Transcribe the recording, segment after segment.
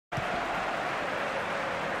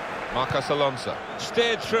Marcos Alonso.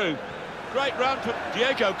 Steered through. Great run from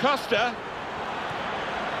Diego Costa.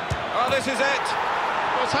 Oh, this is it!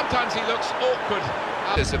 Well, sometimes he looks awkward.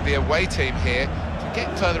 Of the away team here, to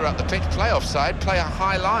get further up the pitch, play offside, play a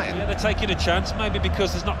high line. Yeah, they're taking a chance, maybe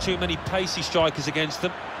because there's not too many pacey strikers against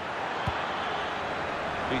them.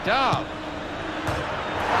 Vidal.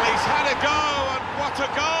 Well, he's had a go, and what a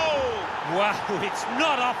goal! Wow, it's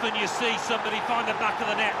not often you see somebody find the back of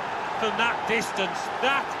the net from that distance.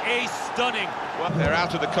 That is stunning. Well, they're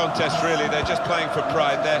out of the contest, really. They're just playing for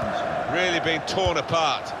pride. They're really being torn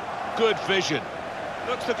apart. Good vision.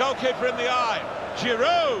 Looks the goalkeeper in the eye.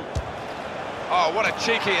 Giroud. Oh, what a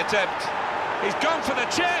cheeky attempt. He's gone for the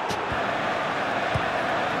chip.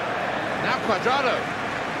 Now Cuadrado.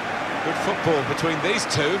 Good football between these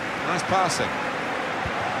two. Nice passing.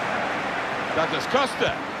 Douglas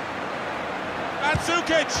Costa.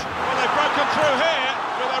 Mandzukic. Well, they've broken through here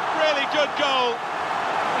with a really good goal.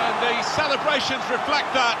 And the celebrations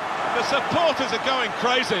reflect that. The supporters are going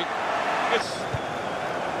crazy.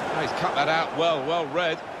 Oh, he's cut that out well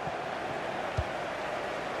read.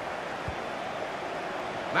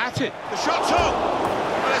 Matic, the shot's on!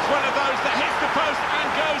 Well, it's one of those that hits the post and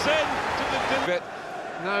goes in to the...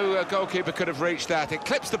 No goalkeeper could have reached that. It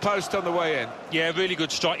clips the post on the way in. Yeah, really good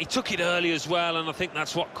strike. He took it early as well, and I think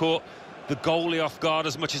that's what caught the goalie off guard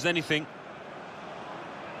as much as anything.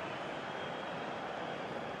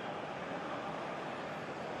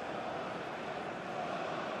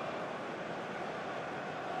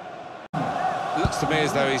 Looks to me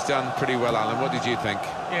as though he's done pretty well, Alan. What did you think?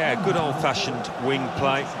 Yeah, good old-fashioned wing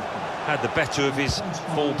play. Had the better of his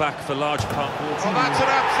full-back for large part. Well, that's an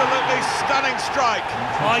absolutely stunning strike.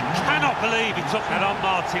 I cannot believe he took that on,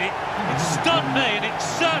 Martin. It stunned me, and it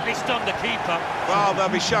certainly stunned the keeper. Well, they'll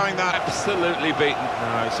be showing that. Absolutely beaten.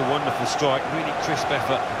 No, it's a wonderful strike, really crisp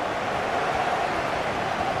effort.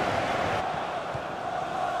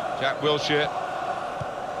 Jack Wilshere.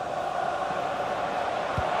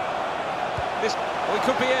 We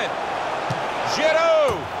could be in.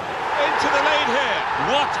 Giroud into the lead here.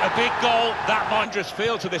 What a big goal that might. Dangerous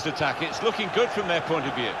feel to this attack. It's looking good from their point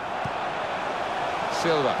of view.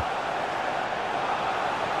 Silva.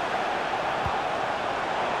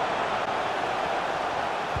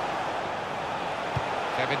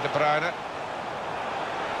 Kevin De Bruyne.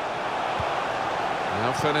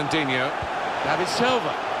 Now Fernandinho. David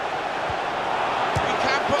Silva. He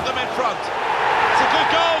can put them in front. It's a good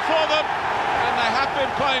goal for them. And they have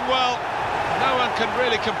been playing well. No one can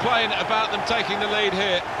really complain about them taking the lead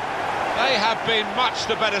here. They have been much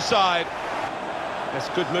the better side. That's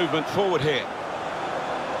good movement forward here.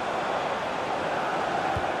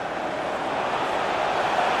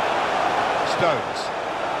 Stones.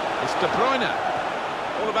 It's De Bruyne.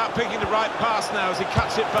 All about picking the right pass now as he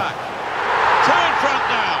cuts it back. Two in front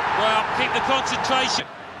now. Well, keep the concentration.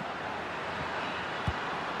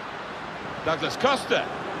 Douglas Costa.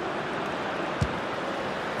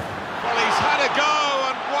 Well, he's had a go,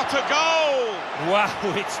 and what a goal!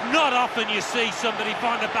 Wow, it's not often you see somebody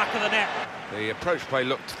find the back of the net. The approach play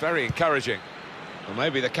looked very encouraging. Well,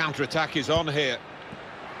 maybe the counter-attack is on here.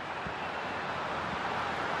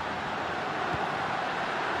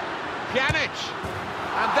 Pjanic!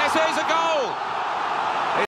 And this is a goal!